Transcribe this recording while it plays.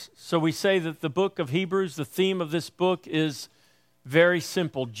So we say that the book of Hebrews, the theme of this book is very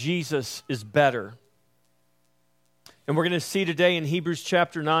simple. Jesus is better. And we're going to see today in Hebrews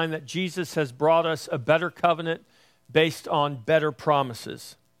chapter 9 that Jesus has brought us a better covenant based on better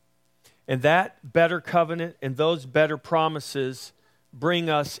promises. And that better covenant and those better promises bring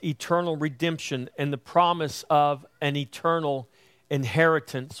us eternal redemption and the promise of an eternal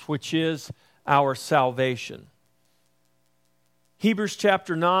inheritance, which is our salvation. Hebrews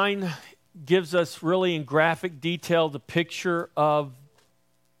chapter 9 gives us really in graphic detail the picture of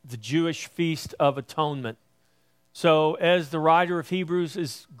the Jewish Feast of Atonement. So as the writer of Hebrews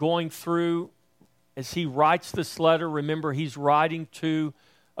is going through, as he writes this letter, remember he's writing to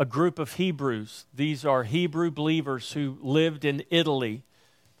a group of Hebrews. These are Hebrew believers who lived in Italy,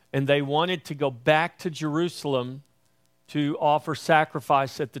 and they wanted to go back to Jerusalem to offer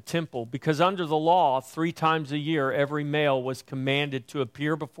sacrifice at the temple, because under the law, 3 times a year, every male was commanded to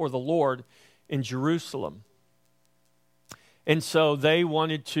appear before the Lord in Jerusalem. And so they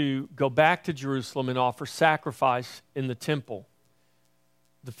wanted to go back to Jerusalem and offer sacrifice in the temple.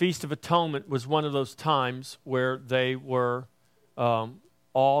 The Feast of Atonement was one of those times where they were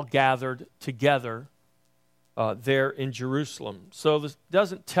all gathered together there in Jerusalem. So this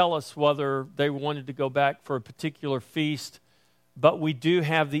doesn't tell us whether they wanted to go back for a particular feast, but we do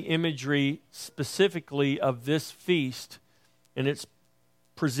have the imagery specifically of this feast, and it's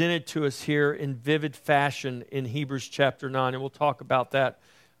presented to us here in vivid fashion in Hebrews chapter 9, and we'll talk about that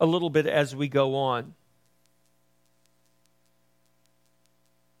a little bit as we go on.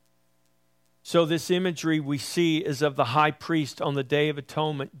 So this imagery we see is of the high priest on the Day of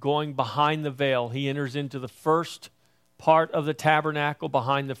Atonement going behind the veil. He enters into the first part of the tabernacle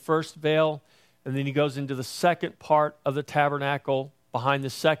behind the first veil, and then he goes into the second part of the tabernacle behind the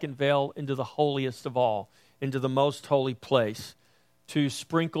second veil into the holiest of all, into the most holy place, to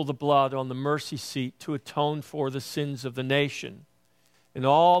sprinkle the blood on the mercy seat to atone for the sins of the nation. And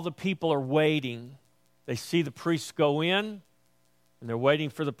all the people are waiting. They see the priest go in, and they're waiting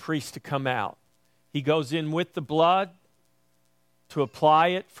for the priest to come out. He goes in with the blood to apply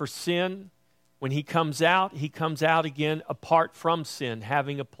it for sin. When he comes out again apart from sin,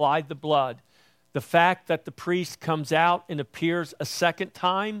 having applied the blood. The fact that the priest comes out and appears a second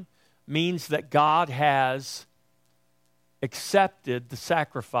time means that God has accepted the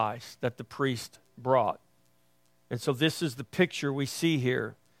sacrifice that the priest brought. And so this is the picture we see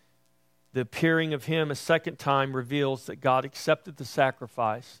here. The appearing of him a second time reveals that God accepted the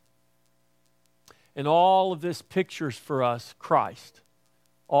sacrifice. And all of this pictures for us Christ.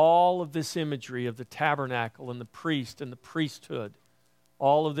 All of this imagery of the tabernacle and the priest and the priesthood,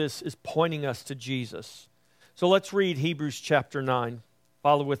 all of this is pointing us to Jesus. So let's read Hebrews chapter 9.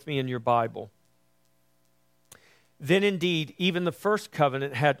 Follow with me in your Bible. Then indeed, even the first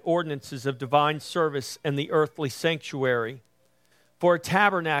covenant had ordinances of divine service and the earthly sanctuary. For a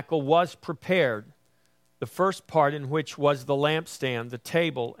tabernacle was prepared, the first part in which was the lampstand, the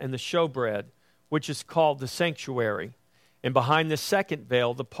table, and the showbread, which is called the sanctuary. And behind the second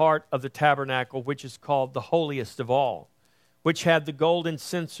veil, the part of the tabernacle which is called the holiest of all, which had the golden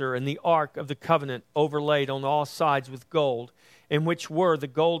censer and the ark of the covenant overlaid on all sides with gold, in which were the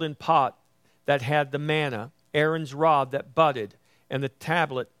golden pot that had the manna, Aaron's rod that budded, and the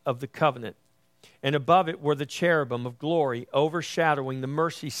tablet of the covenant. And above it were the cherubim of glory overshadowing the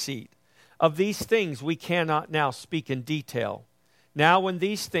mercy seat. Of these things we cannot now speak in detail. Now when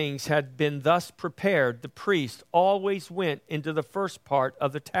these things had been thus prepared, the priest always went into the first part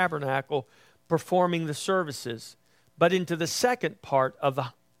of the tabernacle performing the services. But into the second part,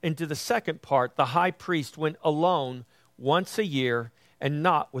 the high priest went alone once a year, and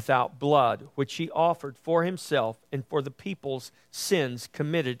not without blood, which he offered for himself and for the people's sins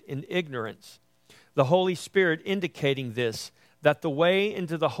committed in ignorance. The Holy Spirit indicating this, that the way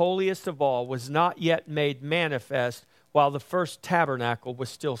into the holiest of all was not yet made manifest while the first tabernacle was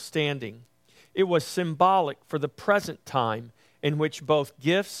still standing. It was symbolic for the present time in which both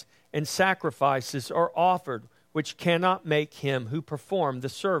gifts and sacrifices are offered, which cannot make him who performed the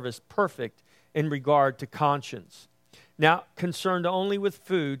service perfect in regard to conscience. Now concerned only with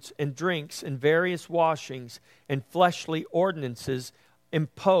foods and drinks and various washings and fleshly ordinances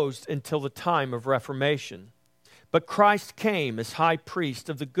imposed until the time of Reformation. But Christ came as high priest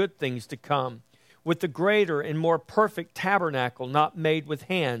of the good things to come, with the greater and more perfect tabernacle not made with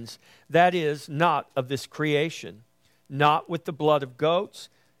hands, that is, not of this creation, not with the blood of goats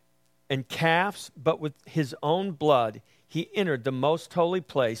and calves, but with his own blood he entered the most holy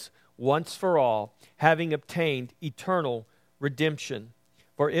place once for all, having obtained eternal redemption.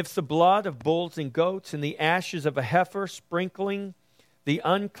 For if the blood of bulls and goats and the ashes of a heifer sprinkling the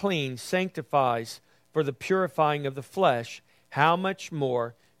unclean sanctifies for the purifying of the flesh, how much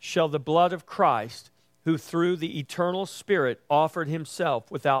more shall the blood of Christ, who through the eternal Spirit offered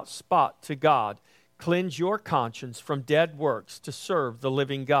himself without spot to God, cleanse your conscience from dead works to serve the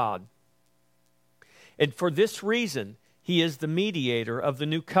living God? And for this reason, he is the mediator of the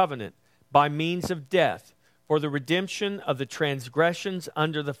new covenant by means of death, for the redemption of the transgressions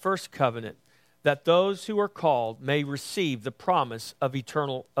under the first covenant, that those who are called may receive the promise of the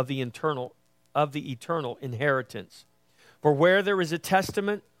eternal inheritance. For where there is a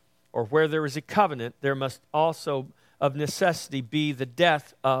testament, or where there is a covenant, there must also of necessity be the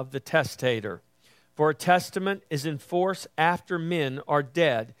death of the testator. For a testament is in force after men are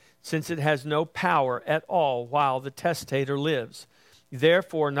dead, since it has no power at all while the testator lives.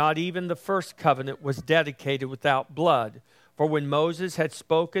 Therefore, not even the first covenant was dedicated without blood. For when Moses had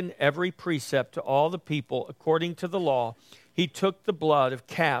spoken every precept to all the people according to the law, he took the blood of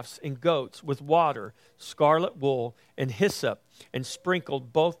calves and goats with water, scarlet wool, and hyssop, and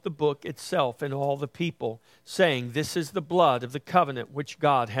sprinkled both the book itself and all the people, saying, "This is the blood of the covenant which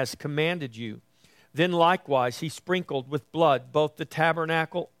God has commanded you." Then likewise he sprinkled with blood both the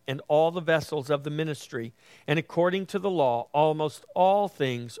tabernacle and all the vessels of the ministry. And according to the law, almost all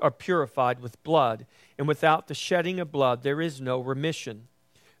things are purified with blood, and without the shedding of blood there is no remission.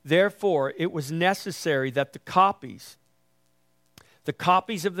 Therefore it was necessary that the copies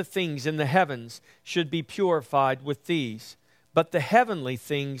of the things in the heavens should be purified with these, but the heavenly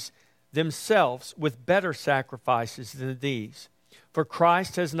things themselves with better sacrifices than these. For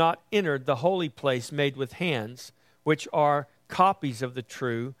Christ has not entered the holy place made with hands, which are copies of the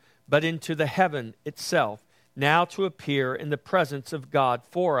true, but into the heaven itself, now to appear in the presence of God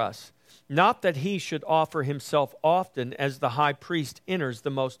for us. Not that he should offer himself often, as the high priest enters the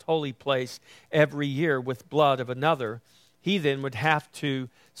most holy place every year with blood of another. He then would have to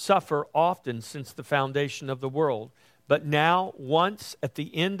suffer often since the foundation of the world. But now, once at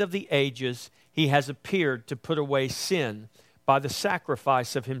the end of the ages, he has appeared to put away sin by the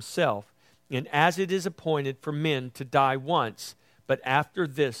sacrifice of himself. And as it is appointed for men to die once, but after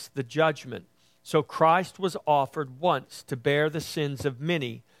this the judgment, so Christ was offered once to bear the sins of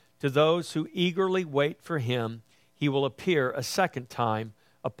many. To those who eagerly wait for him, he will appear a second time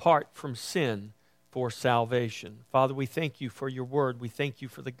apart from sin for salvation. Father, we thank you for your word. We thank you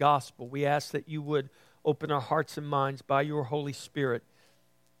for the gospel. We ask that you would open our hearts and minds by your Holy Spirit.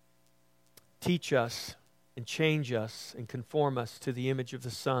 Teach us and change us and conform us to the image of the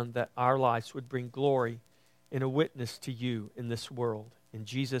Son, that our lives would bring glory and a witness to you in this world. In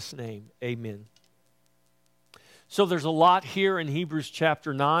Jesus' name, amen. So there's a lot here in Hebrews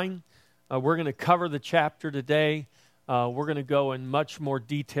chapter 9. We're going to cover the chapter today. We're going to go in much more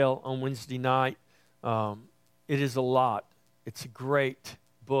detail on Wednesday night. It is a lot. It's a great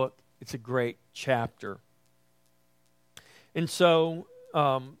book. It's a great chapter. And so,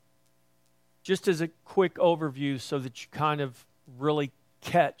 just as a quick overview so that you kind of really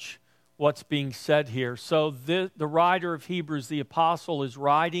catch what's being said here. So the writer of Hebrews, the apostle, is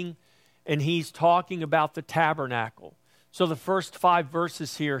writing, and he's talking about the tabernacle. So the first 5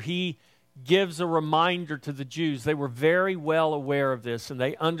 verses here, he gives a reminder to the Jews. They were very well aware of this, and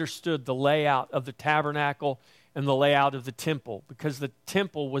they understood the layout of the tabernacle and the layout of the temple, because the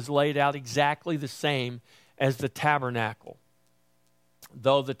temple was laid out exactly the same as the tabernacle.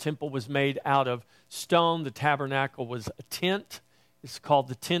 Though the temple was made out of stone, the tabernacle was a tent. It's called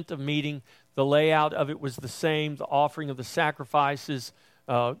the tent of meeting. The layout of it was the same. The offering of the sacrifices,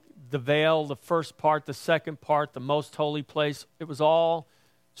 the veil, the first part, the second part, the most holy place, it was all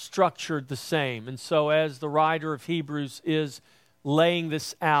structured the same. And so as the writer of Hebrews is laying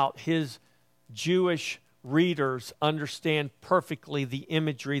this out, his Jewish readers understand perfectly the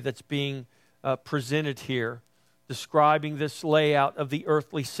imagery that's being presented here, describing this layout of the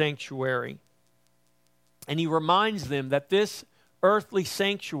earthly sanctuary. And he reminds them that this earthly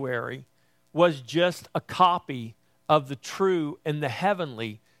sanctuary was just a copy of the true and the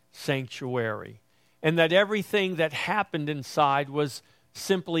heavenly sanctuary, and that everything that happened inside was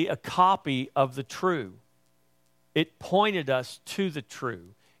simply a copy of the true. It pointed us to the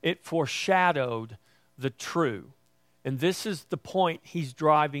true. It foreshadowed the true. And this is the point he's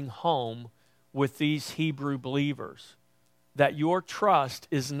driving home with these Hebrew believers, that your trust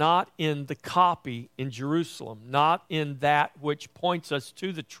is not in the copy in Jerusalem, not in that which points us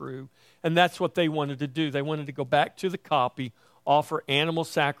to the true. And that's what they wanted to do. They wanted to go back to the copy, offer animal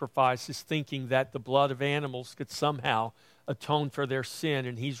sacrifices, thinking that the blood of animals could somehow atone for their sin.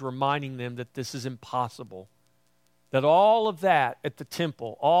 And he's reminding them that this is impossible. That all of that at the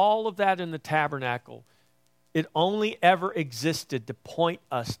temple, all of that in the tabernacle, it only ever existed to point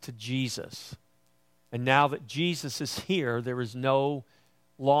us to Jesus. And now that Jesus is here, there is no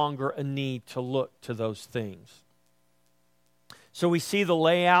longer a need to look to those things. So we see the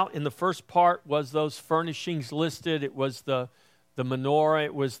layout. In the first part was those furnishings listed. It was the menorah.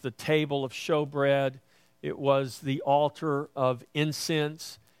 It was the table of showbread. It was the altar of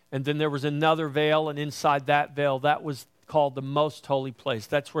incense. And then there was another veil, and inside that veil, that was called the most holy place.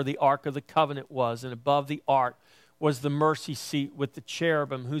 That's where the Ark of the Covenant was. And above the Ark was the mercy seat with the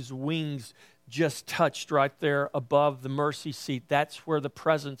cherubim whose wings just touched right there above the mercy seat. That's where the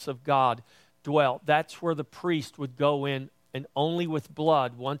presence of God dwelt. That's where the priest would go in, and only with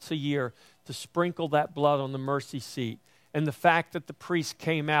blood once a year to sprinkle that blood on the mercy seat. And the fact that the priest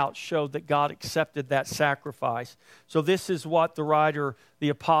came out showed that God accepted that sacrifice. So this is what the writer, the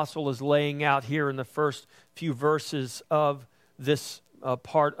apostle, is laying out here in the first few verses of this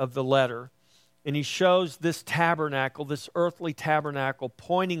part of the letter. And he shows this tabernacle, this earthly tabernacle,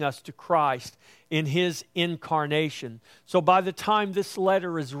 pointing us to Christ in his incarnation. So by the time this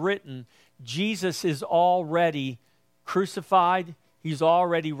letter is written, Jesus is already crucified. He's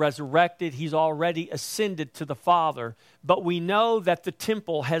already resurrected. He's already ascended to the Father. But we know that the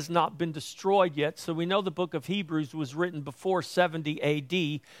temple has not been destroyed yet. So we know the book of Hebrews was written before 70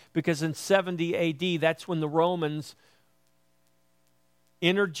 A.D. because in 70 A.D., that's when the Romans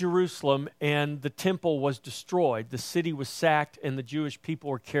entered Jerusalem and the temple was destroyed. The city was sacked and the Jewish people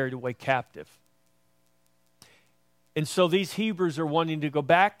were carried away captive. And so these Hebrews are wanting to go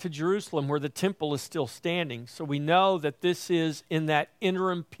back to Jerusalem where the temple is still standing. So we know that this is in that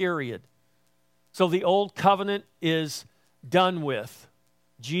interim period. So the old covenant is done with.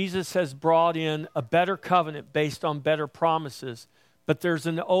 Jesus has brought in a better covenant based on better promises. But there's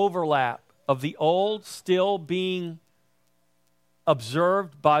an overlap of the old still being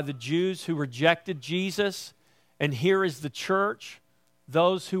observed by the Jews who rejected Jesus. And here is the church.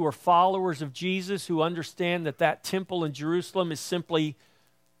 Those who are followers of Jesus, who understand that that temple in Jerusalem is simply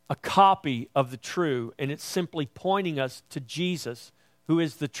a copy of the true, and it's simply pointing us to Jesus, who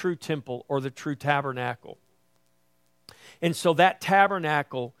is the true temple or the true tabernacle. And so that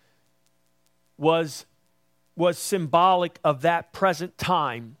tabernacle was symbolic of that present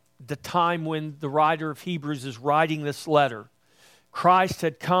time, the time when the writer of Hebrews is writing this letter. Christ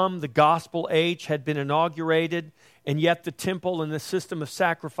had come, the gospel age had been inaugurated, and yet the temple and the system of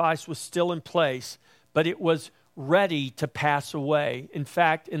sacrifice was still in place, but it was ready to pass away. In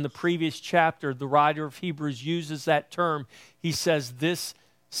fact, in the previous chapter, the writer of Hebrews uses that term. He says this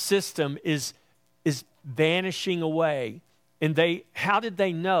system is vanishing away. And how did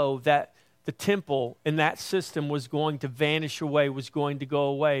they know that the temple and that system was going to vanish away, was going to go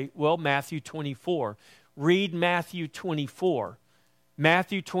away? Well, Matthew 24. Read Matthew 24.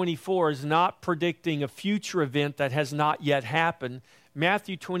 Matthew 24 is not predicting a future event that has not yet happened.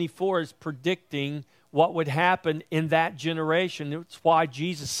 Matthew 24 is predicting what would happen in that generation. It's why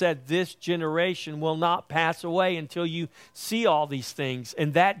Jesus said, this generation will not pass away until you see all these things.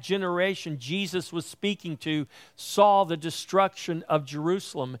 And that generation Jesus was speaking to saw the destruction of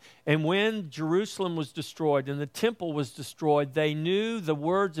Jerusalem. And when Jerusalem was destroyed and the temple was destroyed, they knew the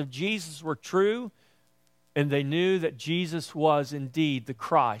words of Jesus were true. And they knew that Jesus was indeed the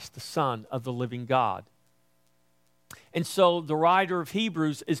Christ, the Son of the living God. And so the writer of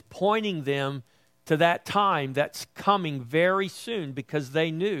Hebrews is pointing them to that time that's coming very soon, because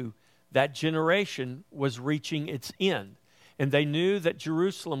they knew that generation was reaching its end. And they knew that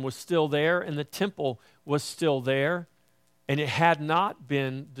Jerusalem was still there and the temple was still there. And it had not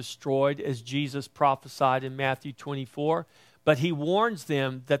been destroyed as Jesus prophesied in Matthew 24. But he warns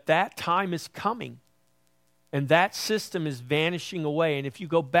them that that time is coming. And that system is vanishing away. And if you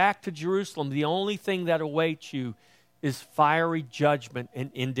go back to Jerusalem, the only thing that awaits you is fiery judgment and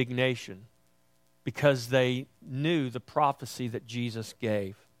indignation, because they knew the prophecy that Jesus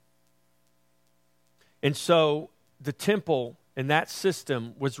gave. And so the temple and that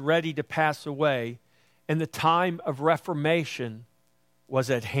system was ready to pass away, and the time of Reformation was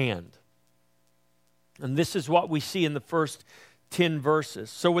at hand. And this is what we see in the first 10 verses.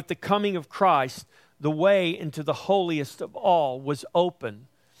 So with the coming of Christ, the way into the holiest of all was open.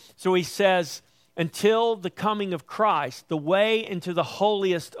 So he says, until the coming of Christ, the way into the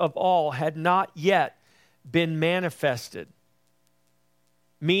holiest of all had not yet been manifested.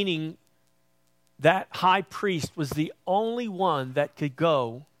 Meaning that high priest was the only one that could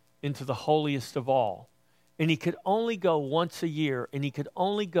go into the holiest of all. And he could only go once a year, and he could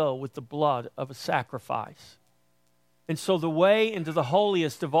only go with the blood of a sacrifice. And so the way into the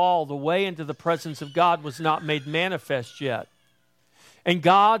holiest of all, the way into the presence of God, was not made manifest yet. And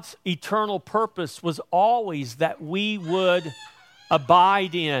God's eternal purpose was always that we would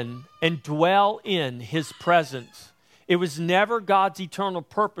abide in and dwell in His presence. It was never God's eternal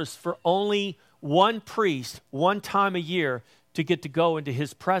purpose for only one priest, one time a year, to get to go into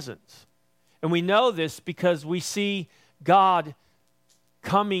His presence. And we know this because we see God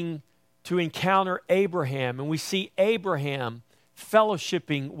coming to encounter Abraham, and we see Abraham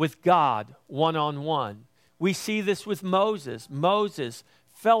fellowshipping with God one-on-one. We see this with Moses. Moses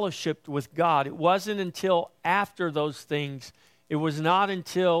fellowshiped with God. It wasn't until after those things, it was not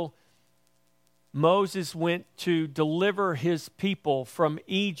until Moses went to deliver his people from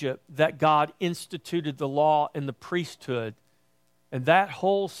Egypt that God instituted the law and the priesthood. And that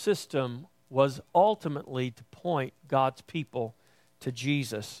whole system was ultimately to point God's people to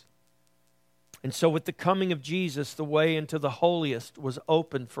Jesus. And so with the coming of Jesus, the way into the holiest was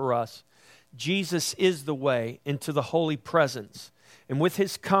open for us. Jesus is the way into the holy presence. And with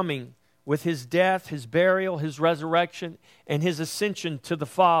His coming, with His death, His burial, His resurrection, and His ascension to the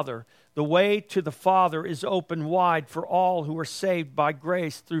Father, the way to the Father is open wide for all who are saved by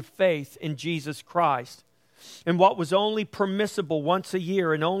grace through faith in Jesus Christ. And what was only permissible once a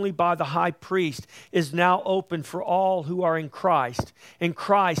year and only by the high priest is now open for all who are in Christ. In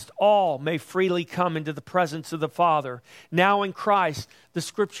Christ, all may freely come into the presence of the Father. Now in Christ, the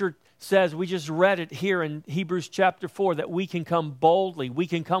Scripture says, we just read it here in Hebrews chapter 4, that we can come boldly, we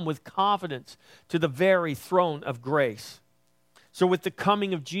can come with confidence to the very throne of grace. So with the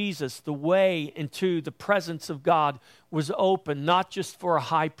coming of Jesus, the way into the presence of God was open, not just for a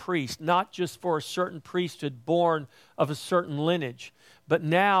high priest, not just for a certain priesthood born of a certain lineage, but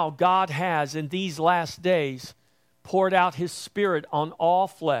now God has, in these last days, poured out His Spirit on all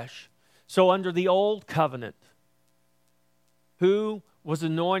flesh. So under the old covenant, who was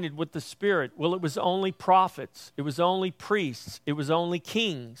anointed with the Spirit? Well, it was only prophets, it was only priests, it was only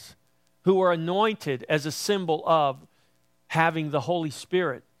kings who were anointed as a symbol of having the Holy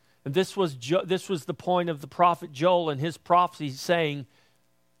Spirit. And this was the point of the prophet Joel and his prophecy, saying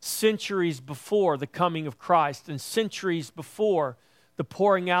centuries before the coming of Christ and centuries before the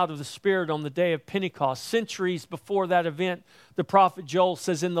pouring out of the Spirit on the day of Pentecost, centuries before that event, the prophet Joel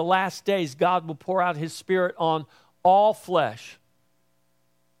says, in the last days, God will pour out His Spirit on all flesh.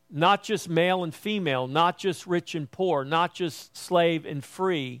 Not just male and female, not just rich and poor, not just slave and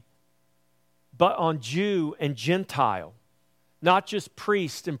free, but on Jew and Gentile. Not just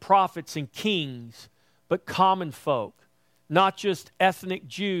priests and prophets and kings, but common folk. Not just ethnic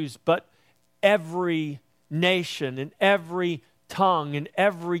Jews, but every nation and every tongue and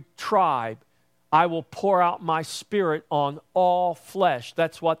every tribe. I will pour out my Spirit on all flesh.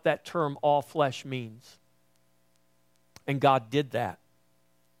 That's what that term all flesh means. And God did that.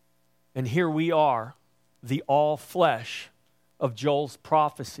 And here we are, the all flesh of Joel's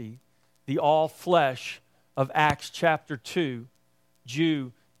prophecy, the all flesh of Acts chapter 2,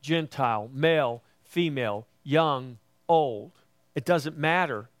 Jew, Gentile, male, female, young, old. It doesn't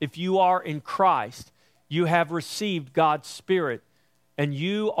matter. If you are in Christ, you have received God's Spirit, and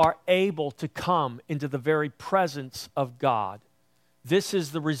you are able to come into the very presence of God. This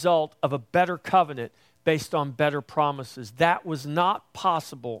is the result of a better covenant based on better promises. That was not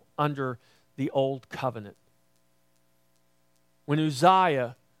possible under the old covenant. When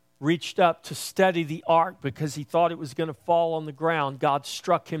Uzziah reached up to steady the ark because he thought it was going to fall on the ground, God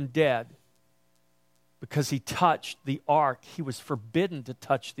struck him dead because he touched the ark. He was forbidden to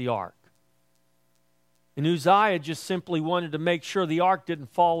touch the ark. And Uzziah just simply wanted to make sure the ark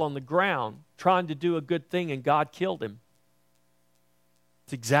didn't fall on the ground, trying to do a good thing, and God killed him.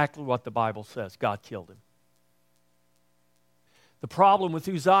 It's exactly what the Bible says. God killed him. The problem with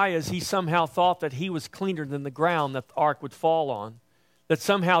Uzziah is he somehow thought that he was cleaner than the ground that the ark would fall on. That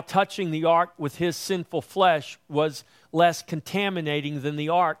somehow touching the ark with his sinful flesh was less contaminating than the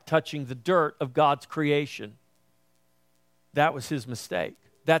ark touching the dirt of God's creation. That was his mistake.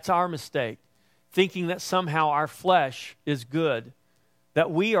 That's our mistake. Thinking that somehow our flesh is good,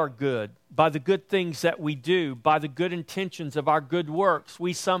 that we are good by the good things that we do, by the good intentions of our good works.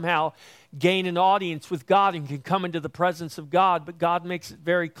 We somehow gain an audience with God and can come into the presence of God, but God makes it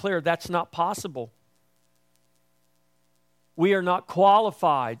very clear that's not possible. We are not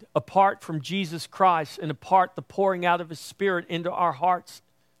qualified apart from Jesus Christ and apart the pouring out of His Spirit into our hearts.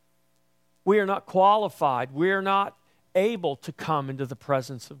 We are not qualified. We are not able to come into the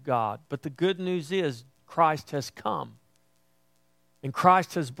presence of God. But the good news is Christ has come. And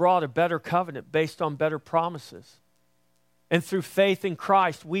Christ has brought a better covenant based on better promises. And through faith in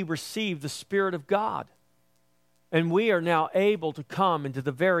Christ, we receive the Spirit of God. And we are now able to come into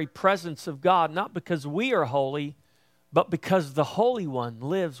the very presence of God, not because we are holy, but because the Holy One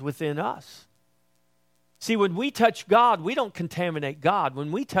lives within us. See, when we touch God, we don't contaminate God.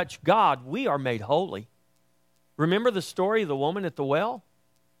 When we touch God, we are made holy. Remember the story of the woman at the well?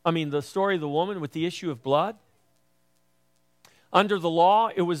 The story of the woman with the issue of blood? Under the law,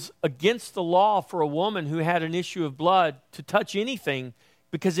 it was against the law for a woman who had an issue of blood to touch anything,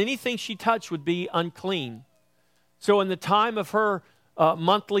 because anything she touched would be unclean. So in the time of her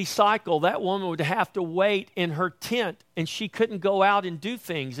monthly cycle, that woman would have to wait in her tent, and she couldn't go out and do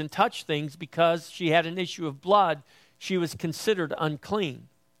things and touch things because she had an issue of blood. She was considered unclean.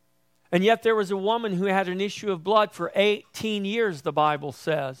 And yet there was a woman who had an issue of blood for 18 years, the Bible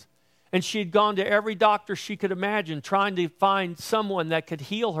says. And she had gone to every doctor she could imagine, trying to find someone that could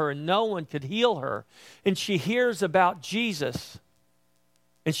heal her, and no one could heal her. And she hears about Jesus,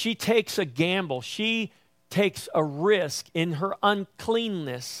 and she takes a gamble. She takes a risk in her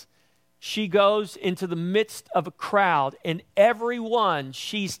uncleanness. She goes into the midst of a crowd, and everyone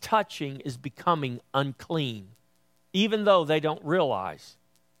she's touching is becoming unclean, even though they don't realize.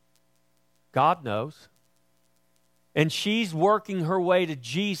 God knows. And she's working her way to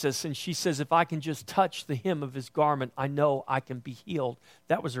Jesus, and she says, if I can just touch the hem of his garment, I know I can be healed.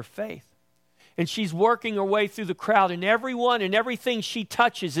 That was her faith. And she's working her way through the crowd, and everyone and everything she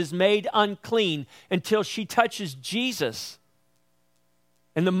touches is made unclean until she touches Jesus.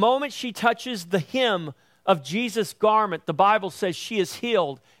 And the moment she touches the hem of Jesus' garment, the Bible says she is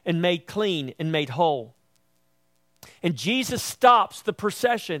healed and made clean and made whole. And Jesus stops the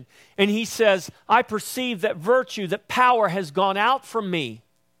procession, and he says, I perceive that virtue, that power has gone out from me.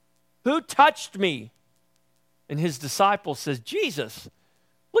 Who touched me? And his disciple says, Jesus,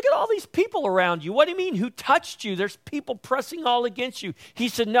 look at all these people around you. What do you mean, who touched you? There's people pressing all against you. He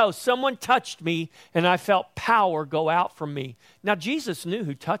said, no, someone touched me, and I felt power go out from me. Now, Jesus knew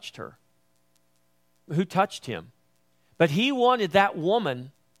who touched her, who touched him. But he wanted that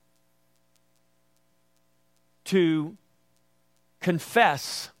woman to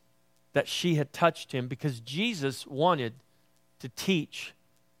confess that she had touched him, because Jesus wanted to teach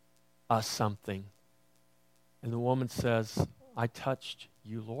us something. And the woman says, I touched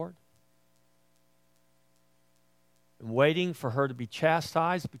you, Lord. And waiting for her to be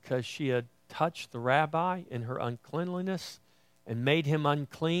chastised because she had touched the rabbi in her uncleanliness and made him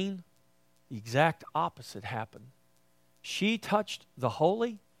unclean, the exact opposite happened. She touched the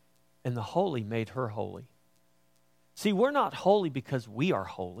holy, and the holy made her holy. See, we're not holy because we are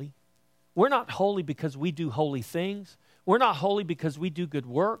holy. We're not holy because we do holy things. We're not holy because we do good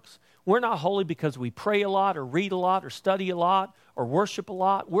works. We're not holy because we pray a lot or read a lot or study a lot or worship a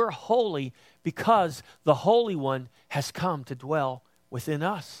lot. We're holy because the Holy One has come to dwell within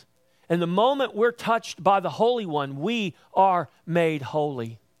us. And the moment we're touched by the Holy One, we are made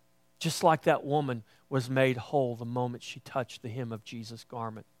holy. Just like that woman was made whole the moment she touched the hem of Jesus'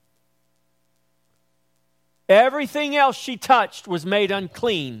 garment. Everything else she touched was made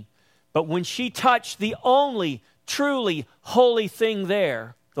unclean. But when she touched the only truly holy thing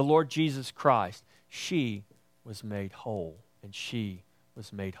there, the Lord Jesus Christ, she was made whole, and she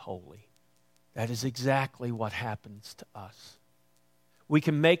was made holy. That is exactly what happens to us. We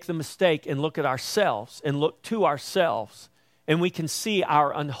can make the mistake and look at ourselves and look to ourselves, and we can see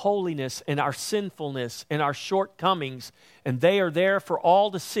our unholiness and our sinfulness and our shortcomings, and they are there for all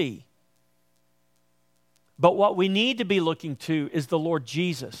to see. But what we need to be looking to is the Lord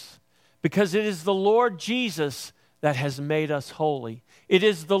Jesus, because it is the Lord Jesus that has made us holy. It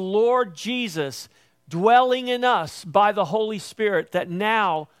is the Lord Jesus dwelling in us by the Holy Spirit that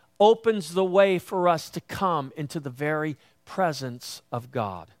now opens the way for us to come into the very presence of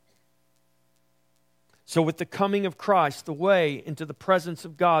God. So with the coming of Christ, the way into the presence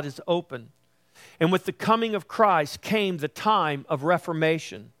of God is open. And with the coming of Christ came the time of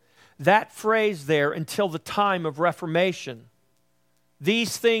Reformation. That phrase there, until the time of Reformation,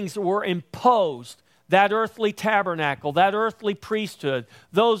 these things were imposed. That earthly tabernacle, that earthly priesthood,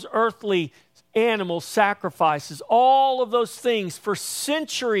 those earthly animal sacrifices, all of those things for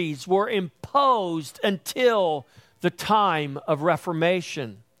centuries were imposed until the time of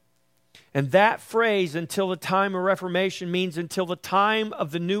Reformation. And that phrase, until the time of Reformation, means until the time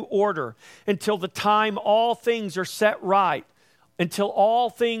of the new order, until the time all things are set right, until all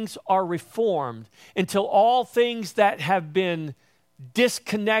things are reformed, until all things that have been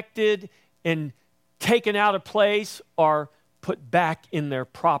disconnected and taken out of place are put back in their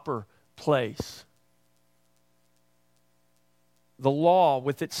proper place. The law,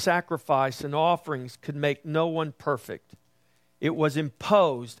 with its sacrifice and offerings, could make no one perfect. It was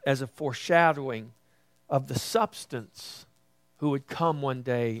imposed as a foreshadowing of the substance who would come one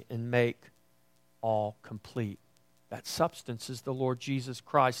day and make all complete. That substance is the Lord Jesus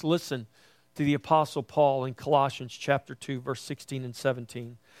Christ. Listen to the Apostle Paul in Colossians chapter 2, verse 16 and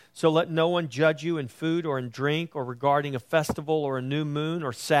 17. So let no one judge you in food or in drink or regarding a festival or a new moon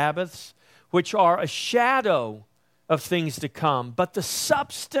or Sabbaths, which are a shadow of things to come, but the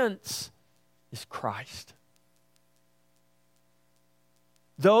substance is Christ.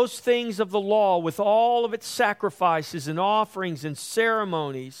 Those things of the law, with all of its sacrifices and offerings and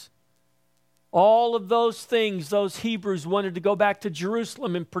ceremonies, all of those things those Hebrews wanted to go back to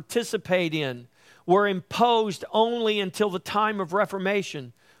Jerusalem and participate in, were imposed only until the time of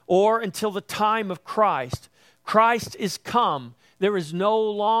Reformation or until the time of Christ. Christ is come. There is no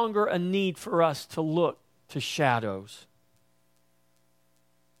longer a need for us to look to shadows.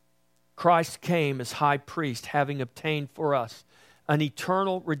 Christ came as high priest, having obtained for us an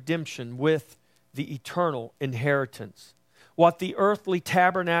eternal redemption with the eternal inheritance. What the earthly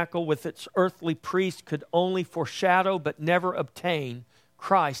tabernacle with its earthly priest could only foreshadow but never obtain,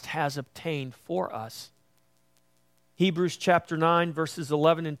 Christ has obtained for us. Hebrews chapter 9, verses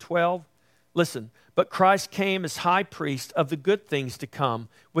 11 and 12. Listen, but Christ came as high priest of the good things to come,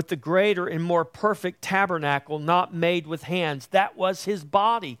 with the greater and more perfect tabernacle not made with hands. That was his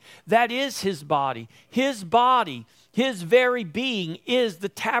body. That is his body. His body, his very being is the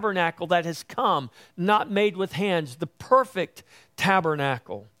tabernacle that has come, not made with hands, the perfect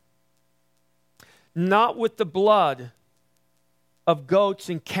tabernacle. Not with the blood of goats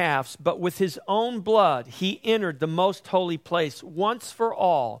and calves, but with his own blood he entered the most holy place once for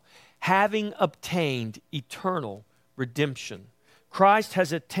all, having obtained eternal redemption. Christ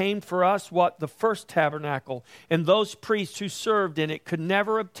has attained for us what the first tabernacle and those priests who served in it could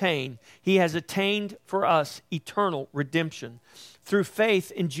never obtain. He has attained for us eternal redemption. Through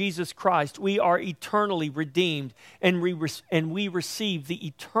faith in Jesus Christ, we are eternally redeemed, and we receive the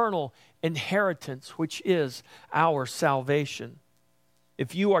eternal inheritance, which is our salvation.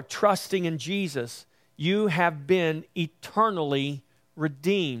 If you are trusting in Jesus, you have been eternally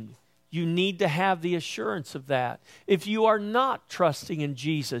redeemed. You need to have the assurance of that. If you are not trusting in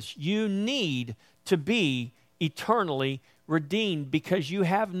Jesus, you need to be eternally redeemed, because you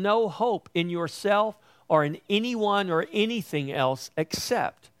have no hope in yourself or in anyone or anything else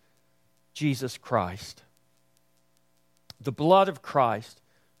except Jesus Christ. The blood of Christ,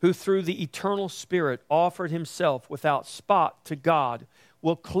 who through the eternal Spirit offered himself without spot to God,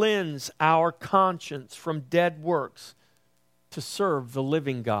 will cleanse our conscience from dead works to serve the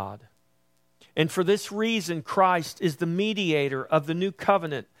living God. And for this reason, Christ is the mediator of the new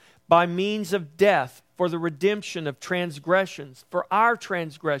covenant by means of death for the redemption of transgressions, for our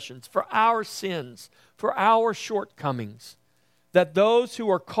sins, for our shortcomings, that those who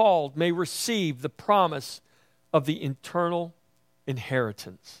are called may receive the promise of the eternal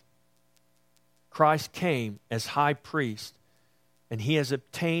inheritance. Christ came as high priest, and he has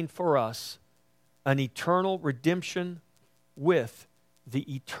obtained for us an eternal redemption with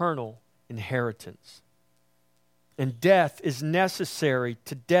the eternal inheritance. And death is necessary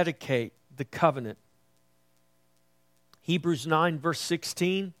to dedicate the covenant. Hebrews 9 verse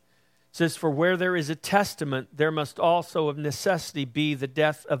 16 says, "For where there is a testament, there must also of necessity be the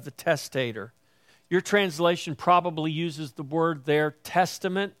death of the testator." Your translation probably uses the word there,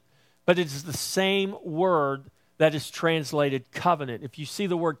 testament, but it is the same word that is translated covenant. If you see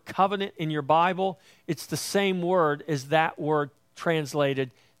the word covenant in your Bible, it's the same word as that word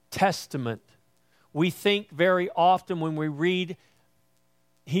translated testament. We think very often when we read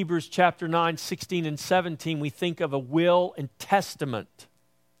Hebrews chapter 9, 16 and 17, we think of a will and testament.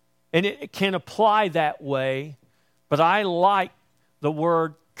 And it can apply that way, but I like the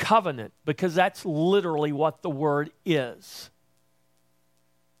word covenant because that's literally what the word is.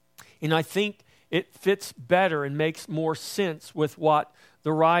 And I think it fits better and makes more sense with what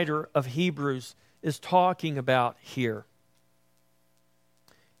the writer of Hebrews is talking about here.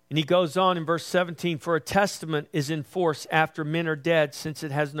 And he goes on in verse 17, "For a testament is in force after men are dead, since it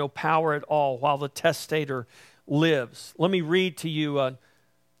has no power at all while the testator lives." Let me read to you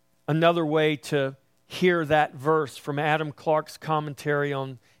another way to hear that verse from Adam Clarke's commentary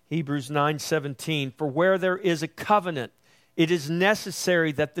on Hebrews 9:17. "For where there is a covenant, it is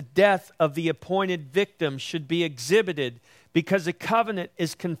necessary that the death of the appointed victim should be exhibited, because a covenant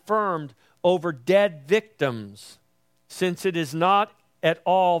is confirmed over dead victims, since it is not at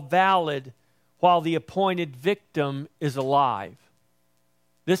all valid while the appointed victim is alive."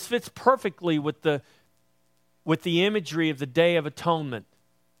 This fits perfectly with the imagery of the Day of Atonement.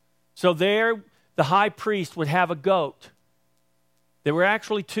 So there, the high priest would have a goat. There were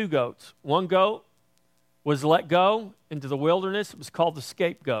actually two goats. One goat was let go into the wilderness. It was called the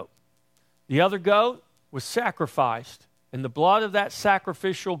scapegoat. The other goat was sacrificed, and the blood of that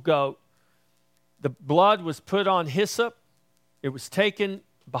sacrificial goat, the blood was put on hyssop. It was taken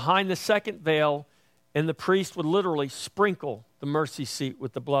behind the second veil, and the priest would literally sprinkle the mercy seat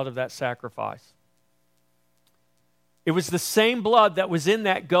with the blood of that sacrifice. It was the same blood that was in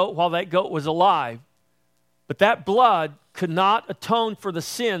that goat while that goat was alive, but that blood could not atone for the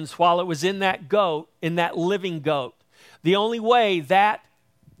sins while it was in that goat, in that living goat. The only way that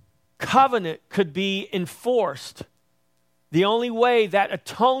covenant could be enforced, the only way that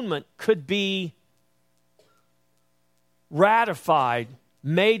atonement could be ratified,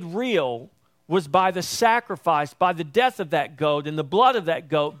 made real, was by the sacrifice, by the death of that goat and the blood of that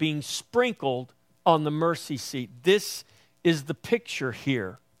goat being sprinkled on the mercy seat. This is the picture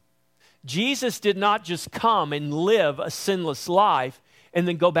here. Jesus did not just come and live a sinless life and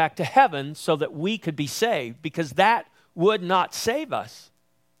then go back to heaven so that we could be saved, because that would not save us.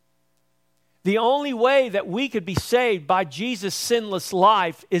 The only way that we could be saved by Jesus' sinless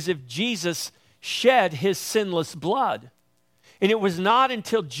life is if Jesus shed his sinless blood. And it was not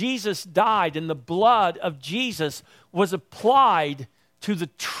until Jesus died and the blood of Jesus was applied to the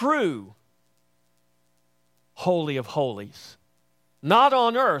true Holy of Holies. Not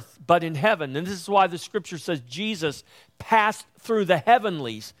on earth, but in heaven. And this is why the scripture says Jesus passed through the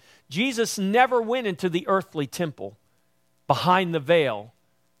heavenlies. Jesus never went into the earthly temple behind the veil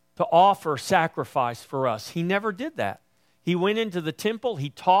to offer sacrifice for us. He never did that. He went into the temple,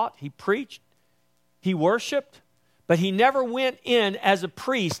 he taught, he preached, he worshiped, but he never went in as a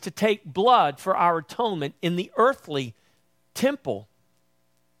priest to take blood for our atonement in the earthly temple.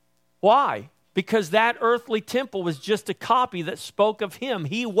 Why? Because that earthly temple was just a copy that spoke of him.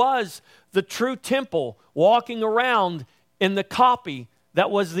 He was the true temple, walking around in the copy that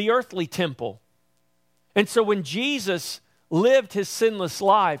was the earthly temple. And so when Jesus lived his sinless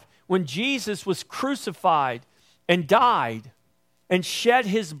life, when Jesus was crucified and died and shed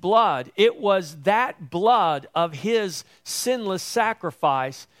his blood, it was that blood of his sinless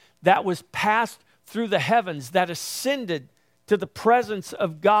sacrifice that was passed through the heavens, that ascended to the presence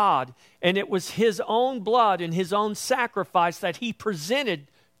of God. And it was his own blood and his own sacrifice that he presented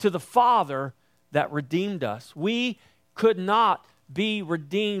to the Father that redeemed us. We could not be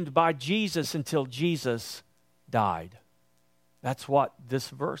redeemed by Jesus until Jesus died. That's what this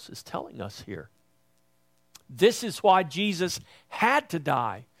verse is telling us here. This is why Jesus had to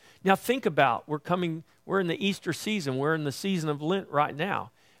die. Now think about, we're in the Easter season. We're in the season of Lent right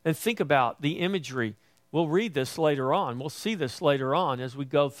now. And think about the imagery. We'll read this later on. We'll see this later on as we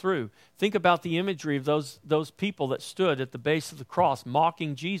go through. Think about the imagery of those people that stood at the base of the cross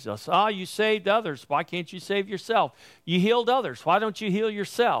mocking Jesus. You saved others. Why can't you save yourself? You healed others. Why don't you heal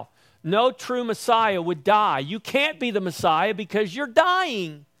yourself? No true Messiah would die. You can't be the Messiah because you're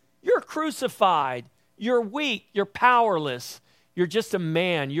dying. You're crucified. You're weak. You're powerless. You're just a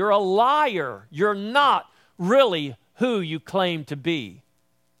man. You're a liar. You're not really who you claim to be.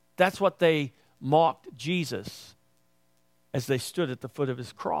 That's what they mocked Jesus as they stood at the foot of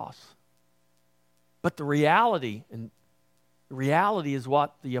his cross. But the reality is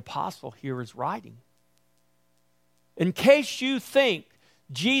what the apostle here is writing. In case you think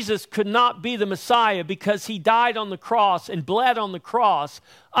Jesus could not be the Messiah because he died on the cross and bled on the cross,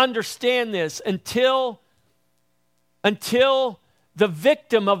 understand this: until the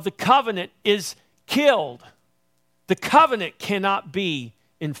victim of the covenant is killed, the covenant cannot be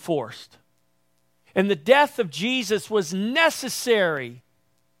enforced. And the death of Jesus was necessary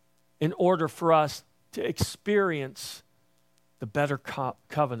in order for us to experience the better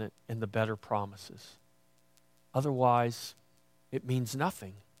covenant and the better promises. Otherwise, it means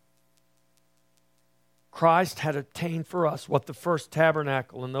nothing. Christ had obtained for us what the first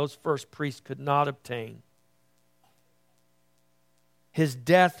tabernacle and those first priests could not obtain. His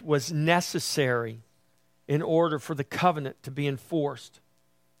death was necessary in order for the covenant to be enforced.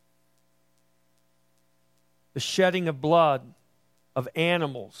 The shedding of blood of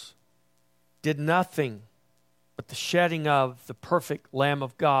animals did nothing, but the shedding of the perfect Lamb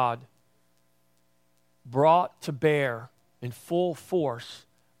of God brought to bear in full force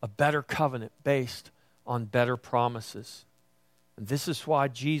a better covenant based on better promises. And this is why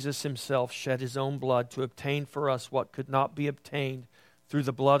Jesus himself shed his own blood to obtain for us what could not be obtained through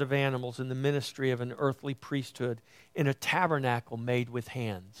the blood of animals in the ministry of an earthly priesthood in a tabernacle made with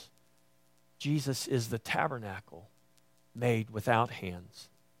hands. Jesus is the tabernacle made without hands.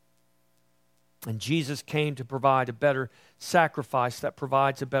 And Jesus came to provide a better sacrifice that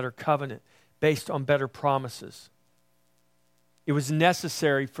provides a better covenant based on better promises. It was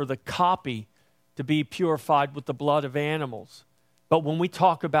necessary for the copy to be purified with the blood of animals. But when we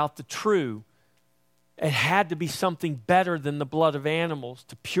talk about the true, It had to be something better than the blood of animals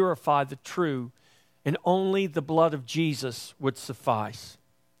to purify the true, and only the blood of Jesus would suffice.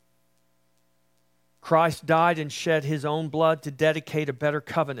 Christ died and shed his own blood to dedicate a better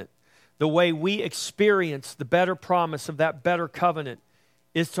covenant. The way we experience the better promise of that better covenant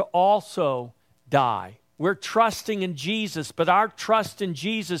is to also die. We're trusting in Jesus, but our trust in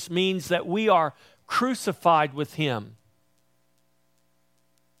Jesus means that we are crucified with him.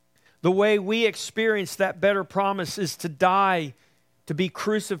 The way we experience that better promise is to die, to be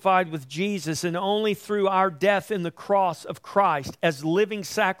crucified with Jesus, and only through our death in the cross of Christ as living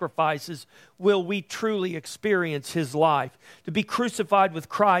sacrifices will we truly experience his life. To be crucified with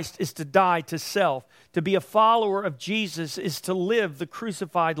Christ is to die to self. To be a follower of Jesus is to live the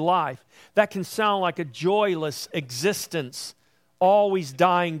crucified life. That can sound like a joyless existence, always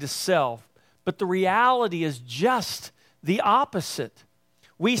dying to self. But the reality is just the opposite.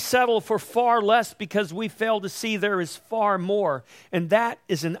 We settle for far less because we fail to see there is far more. And that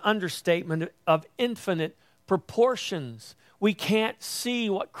is an understatement of infinite proportions. We can't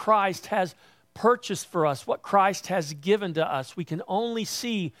see what Christ has purchased for us, what Christ has given to us. We can only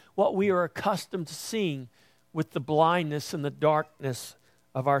see what we are accustomed to seeing with the blindness and the darkness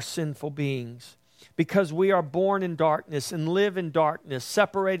of our sinful beings. Because we are born in darkness and live in darkness,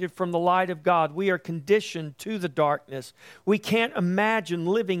 separated from the light of God, we are conditioned to the darkness. We can't imagine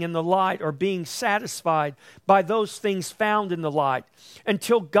living in the light or being satisfied by those things found in the light.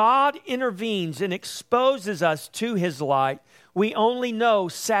 Until God intervenes and exposes us to his light, we only know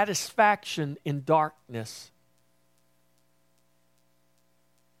satisfaction in darkness.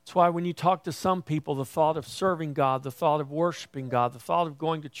 That's why when you talk to some people, the thought of serving God, the thought of worshiping God, the thought of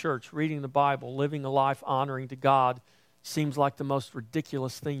going to church, reading the Bible, living a life honoring to God seems like the most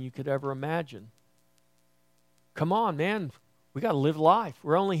ridiculous thing you could ever imagine. Come on, man. We got to live life.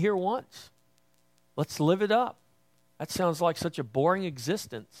 We're only here once. Let's live it up. That sounds like such a boring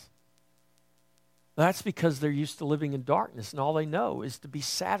existence. That's because they're used to living in darkness, and all they know is to be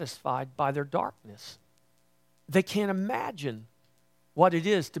satisfied by their darkness. They can't imagine what it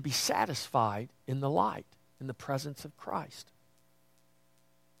is to be satisfied in the light, in the presence of Christ.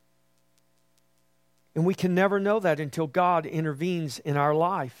 And we can never know that until God intervenes in our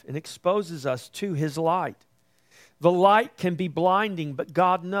life and exposes us to his light. The light can be blinding, but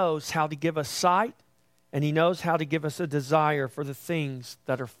God knows how to give us sight, and he knows how to give us a desire for the things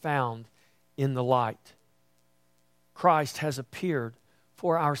that are found in the light. Christ has appeared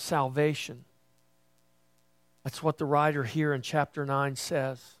for our salvation. That's what the writer here in chapter 9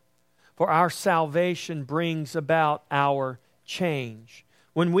 says. For our salvation brings about our change.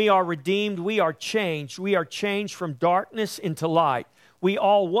 When we are redeemed, we are changed. We are changed from darkness into light. We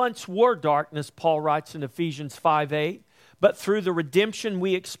all once were darkness, Paul writes in Ephesians 5:8. But through the redemption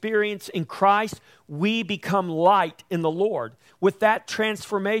we experience in Christ, we become light in the Lord. With that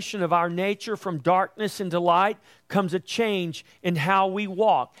transformation of our nature from darkness into light comes a change in how we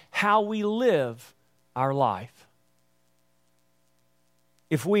walk, how we live our life.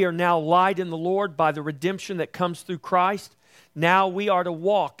 If we are now light in the Lord by the redemption that comes through Christ, now we are to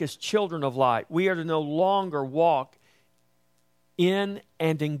walk as children of light. We are to no longer walk in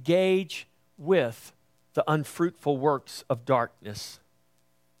and engage with the unfruitful works of darkness.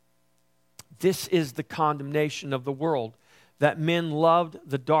 This is the condemnation of the world, that men loved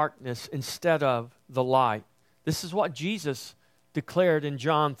the darkness instead of the light. This is what Jesus declared in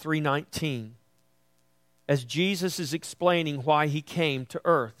John 3:19. As Jesus is explaining why he came to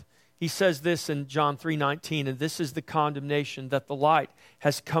earth, he says this in John 3:19, and this is the condemnation, that the light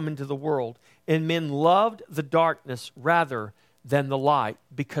has come into the world, and men loved the darkness rather than the light,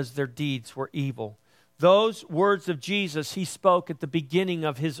 because their deeds were evil. Those words of Jesus he spoke at the beginning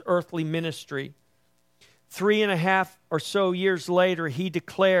of his earthly ministry. 3.5 or so years later, he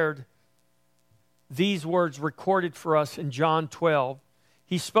declared these words recorded for us in John 12.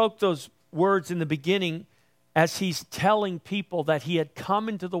 He spoke those words in the beginning as he's telling people that he had come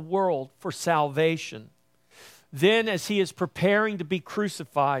into the world for salvation. Then, as he is preparing to be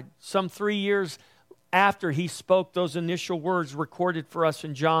crucified, some 3 years after he spoke those initial words recorded for us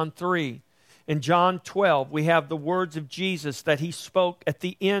in John 3, in John 12, we have the words of Jesus that he spoke at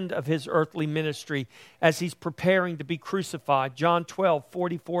the end of his earthly ministry as he's preparing to be crucified. John 12,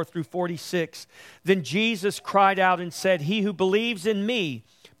 44 through 46. Then Jesus cried out and said, "He who believes in me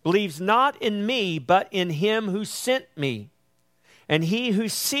believes not in me, but in him who sent me. And he who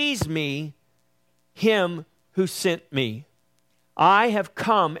sees me, him who sent me. I have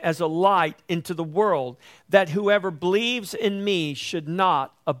come as a light into the world, that whoever believes in me should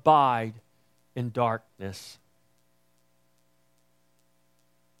not abide in darkness."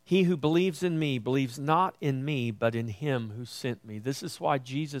 He who believes in me believes not in me, but in him who sent me. This is why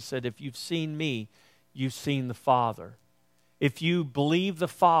Jesus said, if you've seen me, you've seen the Father. If you believe the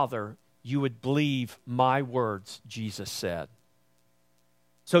Father, you would believe my words, Jesus said.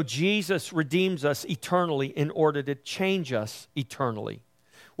 So Jesus redeems us eternally in order to change us eternally.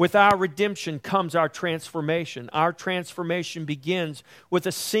 With our redemption comes our transformation. Our transformation begins with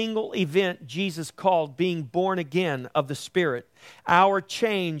a single event Jesus called being born again of the Spirit. Our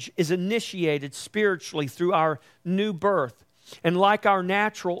change is initiated spiritually through our new birth. And like our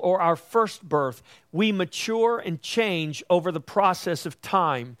natural or our first birth, we mature and change over the process of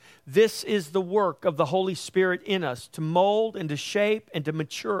time. This is the work of the Holy Spirit in us to mold and to shape and to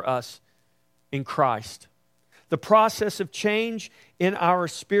mature us in Christ. The process of change in our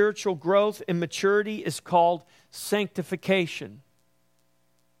spiritual growth and maturity is called sanctification.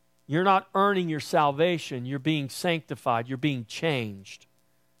 You're not earning your salvation. You're being sanctified. You're being changed.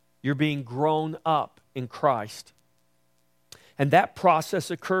 You're being grown up in Christ. And that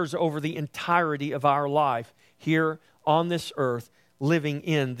process occurs over the entirety of our life here on this earth, living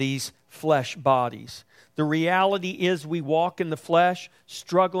in these flesh bodies. The reality is we walk in the flesh,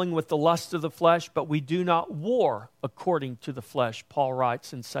 struggling with the lust of the flesh, but we do not war according to the flesh, Paul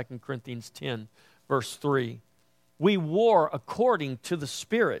writes in 2 Corinthians 10, verse 3. We war according to the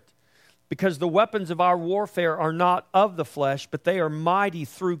Spirit, because the weapons of our warfare are not of the flesh, but they are mighty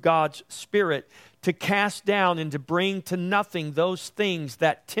through God's Spirit to cast down and to bring to nothing those things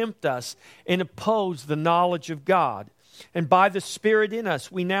that tempt us and oppose the knowledge of God. And by the Spirit in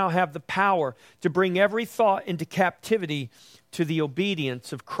us, we now have the power to bring every thought into captivity to the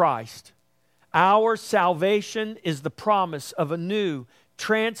obedience of Christ. Our salvation is the promise of a new,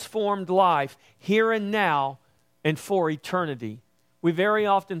 transformed life here and now and for eternity. We very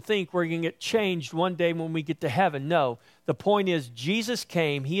often think we're going to get changed one day when we get to heaven. No, the point is Jesus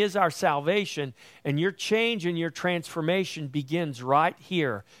came, He is our salvation, and your change and your transformation begins right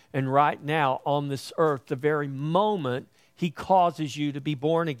here and right now on this earth, the very moment He causes you to be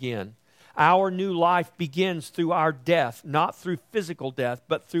born again. Our new life begins through our death, not through physical death,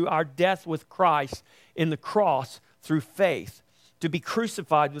 but through our death with Christ in the cross through faith. To be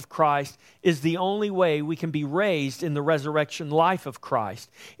crucified with Christ is the only way we can be raised in the resurrection life of Christ.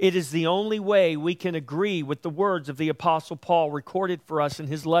 It is the only way we can agree with the words of the Apostle Paul recorded for us in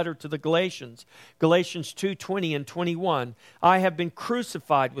his letter to the Galatians. Galatians 2:20 and 21. I have been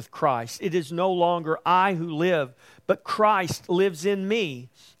crucified with Christ. It is no longer I who live, but Christ lives in me.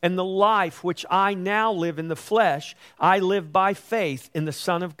 And the life which I now live in the flesh, I live by faith in the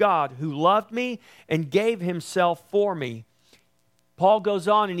Son of God, who loved me and gave Himself for me. Paul goes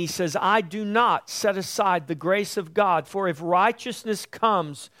on and he says, I do not set aside the grace of God, for if righteousness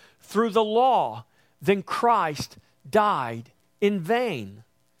comes through the law, then Christ died in vain.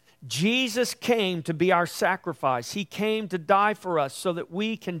 Jesus came to be our sacrifice. He came to die for us so that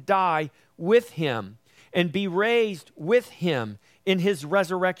we can die with Him and be raised with Him in His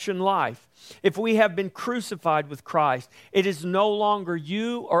resurrection life. If we have been crucified with Christ, it is no longer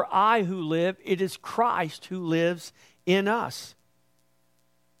you or I who live, it is Christ who lives in us.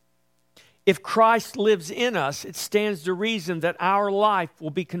 If Christ lives in us, it stands to reason that our life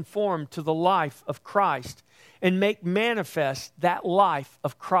will be conformed to the life of Christ and make manifest that life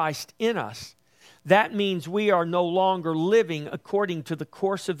of Christ in us. That means we are no longer living according to the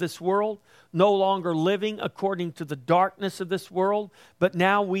course of this world, no longer living according to the darkness of this world, but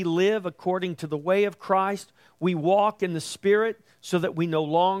now we live according to the way of Christ. We walk in the Spirit so that we no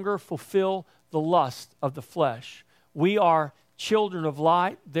longer fulfill the lust of the flesh. We are children of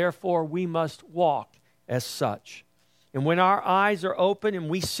light, therefore we must walk as such. And when our eyes are open and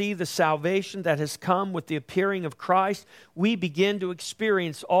we see the salvation that has come with the appearing of Christ, we begin to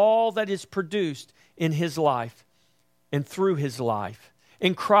experience all that is produced in His life and through His life.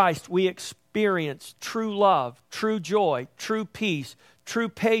 In Christ, we experience true love, true joy, true peace, true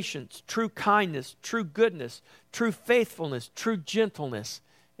patience, true kindness, true goodness, true faithfulness, true gentleness,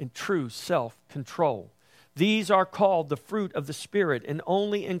 and true self-control. These are called the fruit of the Spirit, and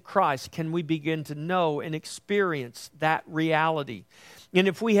only in Christ can we begin to know and experience that reality. And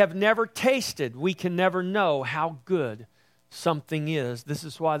if we have never tasted, we can never know how good something is. This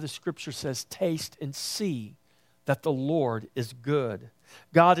is why the Scripture says, taste and see that the Lord is good.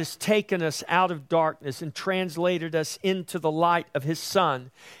 God has taken us out of darkness and translated us into the light of His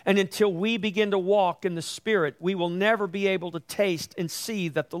Son. And until we begin to walk in the Spirit, we will never be able to taste and see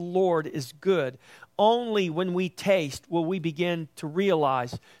that the Lord is good. Only when we taste will we begin to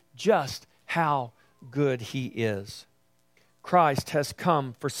realize just how good He is. Christ has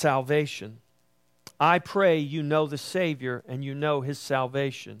come for salvation. I pray you know the Savior and you know his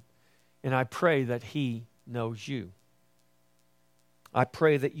salvation, and I pray that he knows you. I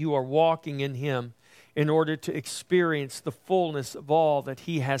pray that you are walking in him in order to experience the fullness of all that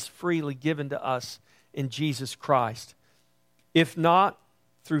he has freely given to us in Jesus Christ. If not,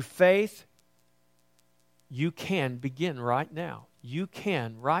 through faith, you can begin right now. You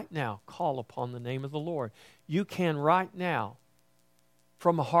can right now call upon the name of the Lord. You can right now,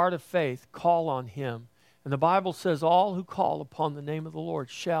 from a heart of faith, call on him. And the Bible says all who call upon the name of the Lord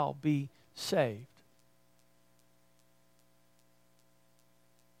shall be saved.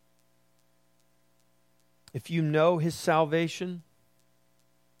 If you know his salvation,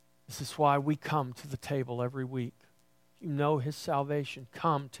 this is why we come to the table every week. If you know his salvation,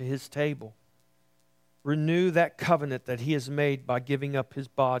 come to his table. Renew that covenant that he has made by giving up his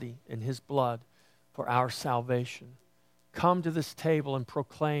body and his blood for our salvation. Come to this table and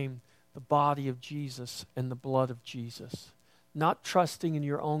proclaim the body of Jesus and the blood of Jesus. Not trusting in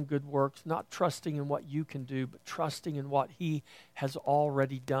your own good works, not trusting in what you can do, but trusting in what he has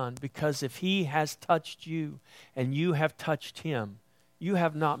already done. Because if he has touched you and you have touched him, you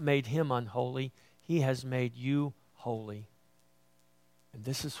have not made him unholy. He has made you holy. And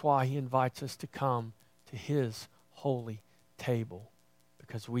this is why he invites us to come to his holy table,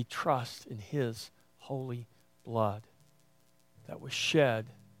 because we trust in his holy blood that was shed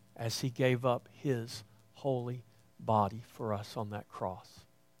as he gave up his holy body for us on that cross.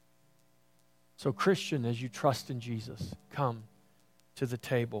 So, Christian, as you trust in Jesus, come to the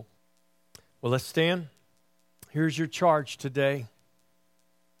table. Well, let's stand. Here's your charge today: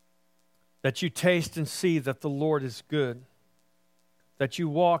 that you taste and see that the Lord is good, that you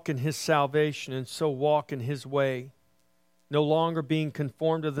walk in his salvation and so walk in his way, no longer being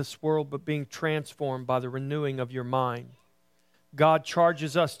conformed to this world, but being transformed by the renewing of your mind. God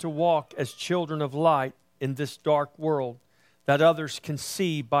charges us to walk as children of light in this dark world, that others can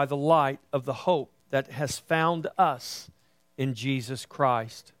see by the light of the hope that has found us in Jesus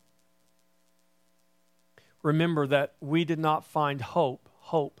Christ. Remember that we did not find hope.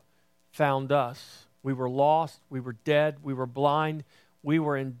 Hope found us. We were lost, we were dead, we were blind, we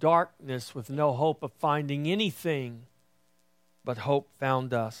were in darkness with no hope of finding anything, but hope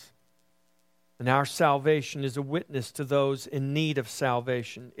found us. And our salvation is a witness to those in need of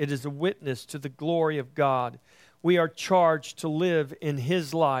salvation. It is a witness to the glory of God. We are charged to live in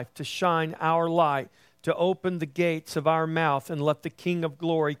his life, to shine our light, to open the gates of our mouth and let the King of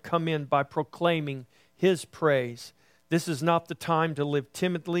glory come in by proclaiming his praise. This is not the time to live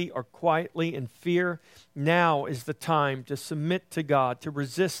timidly or quietly in fear. Now is the time to submit to God, to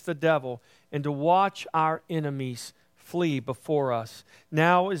resist the devil, and to watch our enemies flee before us.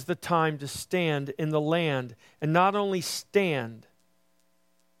 Now is the time to stand in the land, and not only stand,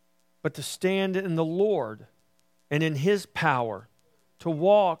 but to stand in the Lord and in his power, to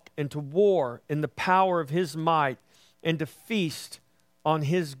walk and to war in the power of his might, and to feast on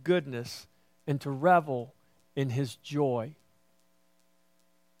his goodness, and to revel in his joy.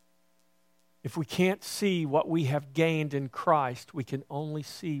 If we can't see what we have gained in Christ, we can only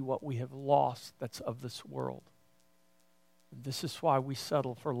see what we have lost that's of this world. And this is why we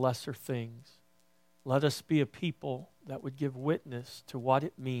settle for lesser things. Let us be a people that would give witness to what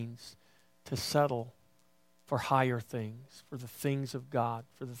it means to settle for higher things, for the things of God,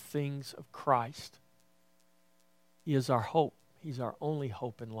 for the things of Christ. He is our hope. He's our only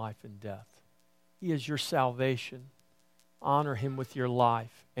hope in life and death. He is your salvation. Honor him with your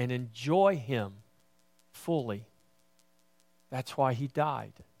life and enjoy him fully. That's why he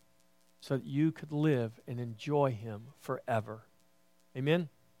died, so that you could live and enjoy him forever. Amen?